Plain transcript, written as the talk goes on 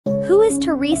Who is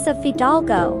Teresa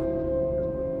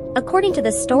Fidalgo? According to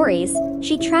the stories,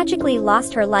 she tragically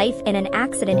lost her life in an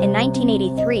accident in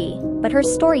 1983, but her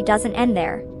story doesn't end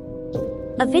there.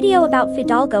 A video about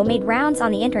Fidalgo made rounds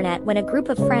on the internet when a group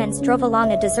of friends drove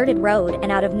along a deserted road and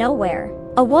out of nowhere,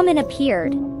 a woman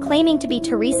appeared, claiming to be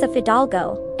Teresa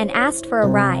Fidalgo, and asked for a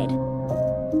ride.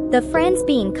 The friends,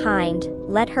 being kind,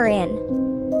 let her in.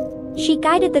 She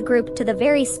guided the group to the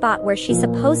very spot where she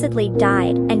supposedly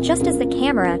died, and just as the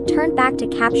camera turned back to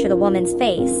capture the woman's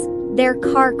face, their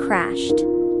car crashed.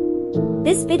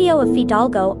 This video of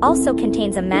Fidalgo also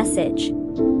contains a message.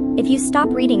 If you stop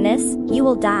reading this, you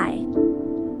will die.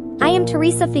 I am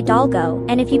Teresa Fidalgo,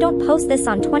 and if you don't post this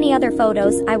on 20 other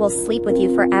photos, I will sleep with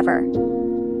you forever.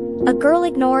 A girl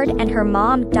ignored and her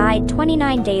mom died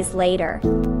 29 days later.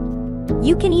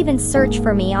 You can even search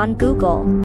for me on Google.